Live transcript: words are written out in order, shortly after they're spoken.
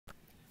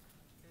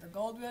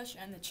Gold Rush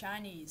and the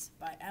Chinese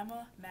by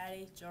Emma,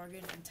 Maddie,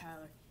 Jorgen, and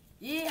Tyler.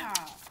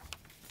 Yeehaw!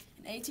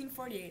 In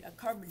 1848, a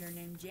carpenter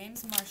named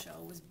James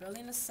Marshall was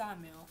building a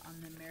sawmill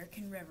on the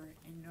American River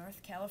in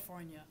North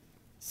California.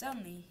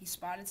 Suddenly, he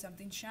spotted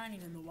something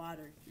shining in the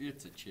water.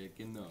 It's a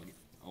chicken nugget.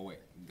 Oh wait,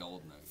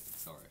 gold nugget.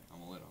 Sorry,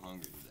 I'm a little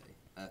hungry today.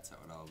 That's how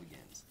it all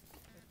begins.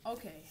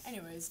 Okay,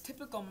 anyways,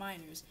 typical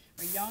miners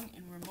were young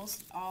and were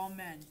mostly all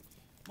men.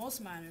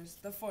 Most miners,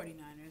 the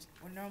 49ers,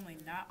 were normally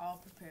not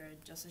all prepared,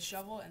 just a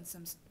shovel and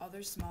some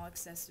other small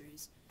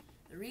accessories.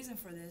 The reason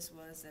for this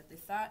was that they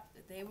thought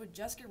that they would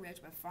just get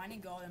rich by finding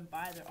gold and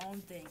buy their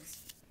own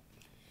things.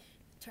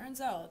 It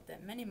turns out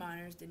that many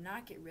miners did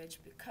not get rich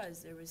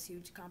because there was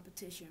huge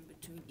competition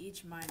between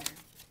each miner.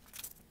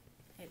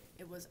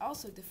 It was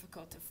also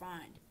difficult to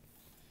find.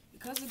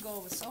 Because the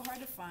gold was so hard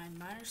to find,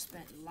 miners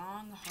spent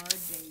long, hard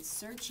days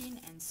searching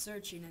and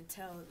searching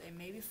until they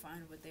maybe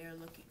find what they are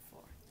looking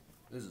for.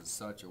 This is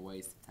such a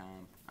waste of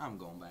time. I'm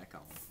going back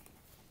home.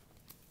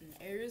 In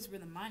the areas where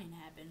the mining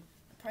happened,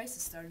 the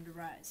prices started to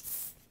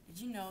rise. Did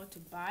you know to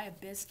buy a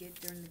biscuit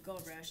during the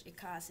gold rush, it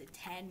costed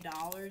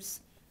 $10?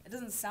 It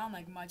doesn't sound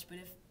like much, but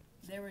if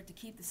they were to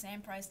keep the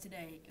same price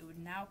today, it would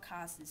now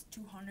cost us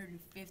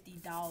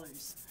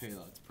 $250. Hey,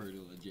 that's pretty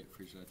legit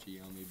for such a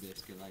yummy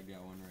biscuit like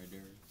that one right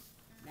there.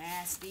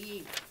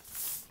 Nasty.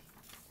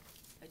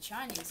 The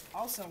Chinese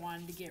also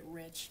wanted to get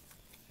rich.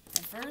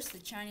 At first, the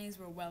Chinese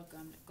were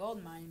welcomed.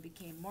 Gold mining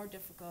became more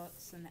difficult,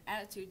 so the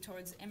attitude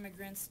towards the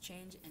immigrants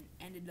changed and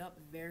ended up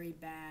very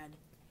bad.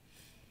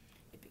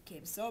 It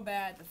became so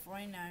bad, the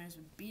 49ers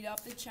would beat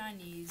up the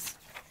Chinese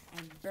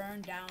and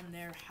burn down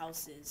their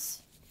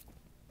houses.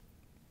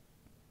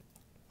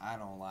 I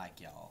don't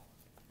like y'all.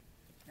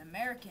 The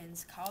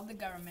Americans called the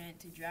government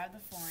to drive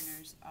the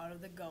foreigners out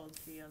of the gold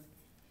field.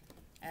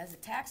 As the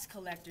tax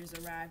collectors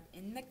arrived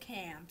in the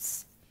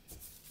camps,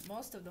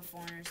 most of the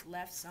foreigners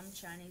left. Some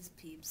Chinese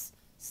peeps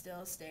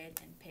still stayed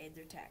and paid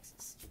their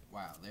taxes.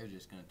 Wow, they're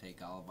just going to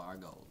take all of our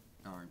gold.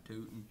 Darn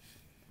tootin'.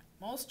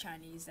 Most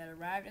Chinese that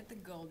arrived at the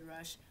gold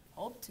rush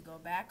hoped to go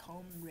back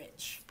home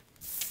rich.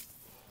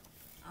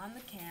 On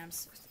the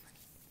camps,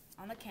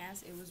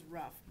 it was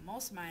rough.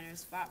 Most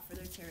miners fought for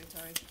their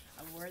territory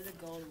of where the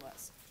gold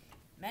was.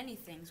 Many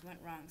things went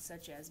wrong,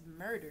 such as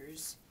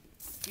murders,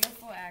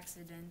 fearful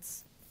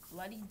accidents,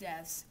 bloody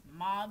deaths,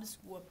 mobs,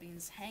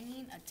 whoopings,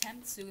 hanging,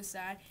 attempt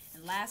suicide,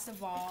 and last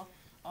of all,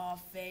 a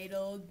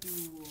fatal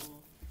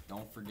duel.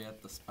 Don't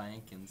forget the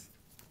spankings.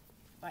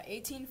 By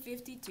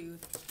 1852,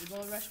 the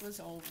gold rush was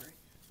over.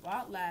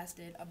 While it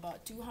lasted,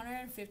 about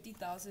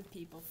 250,000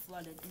 people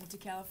flooded into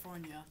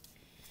California.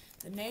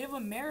 The Native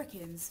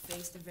Americans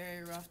faced a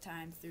very rough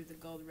time through the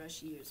gold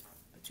rush years.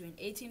 Between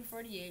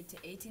 1848 to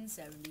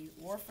 1870,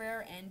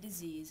 warfare and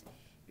disease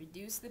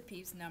reduced the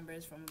peeps'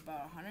 numbers from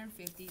about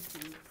 150 to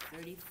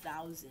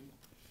 30,000.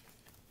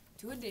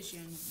 To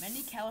addition,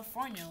 many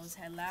Californios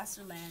had lost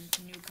their land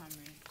to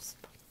newcomers.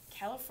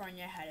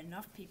 California had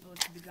enough people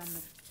to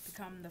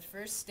become the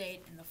first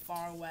state in the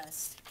far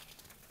west.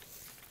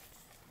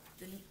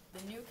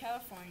 The new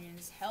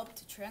Californians helped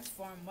to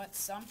transform what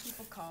some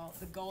people call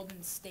the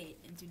Golden State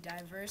into a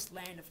diverse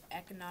land of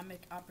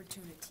economic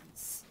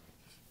opportunities.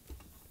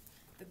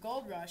 The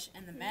gold rush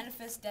and the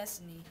manifest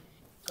destiny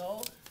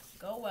go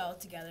well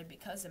together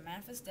because the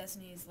manifest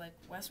destiny is like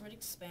westward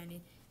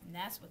expanding, and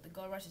that's what the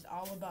gold rush is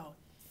all about,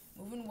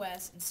 moving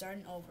west and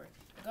starting over.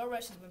 The gold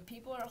rush is when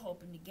people are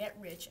hoping to get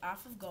rich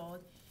off of gold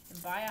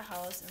and buy a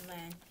house and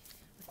land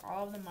with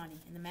all of the money.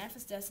 And the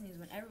manifest destiny is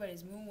when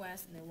everybody's moving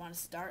west and they want to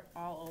start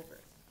all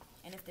over.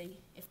 And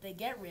if they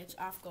get rich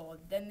off gold,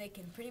 then they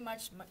can pretty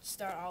much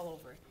start all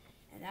over.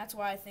 And that's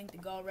why I think the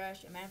gold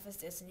rush and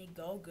manifest destiny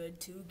go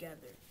good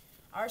together.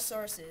 Our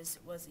sources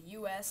was a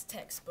U.S.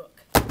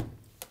 textbook.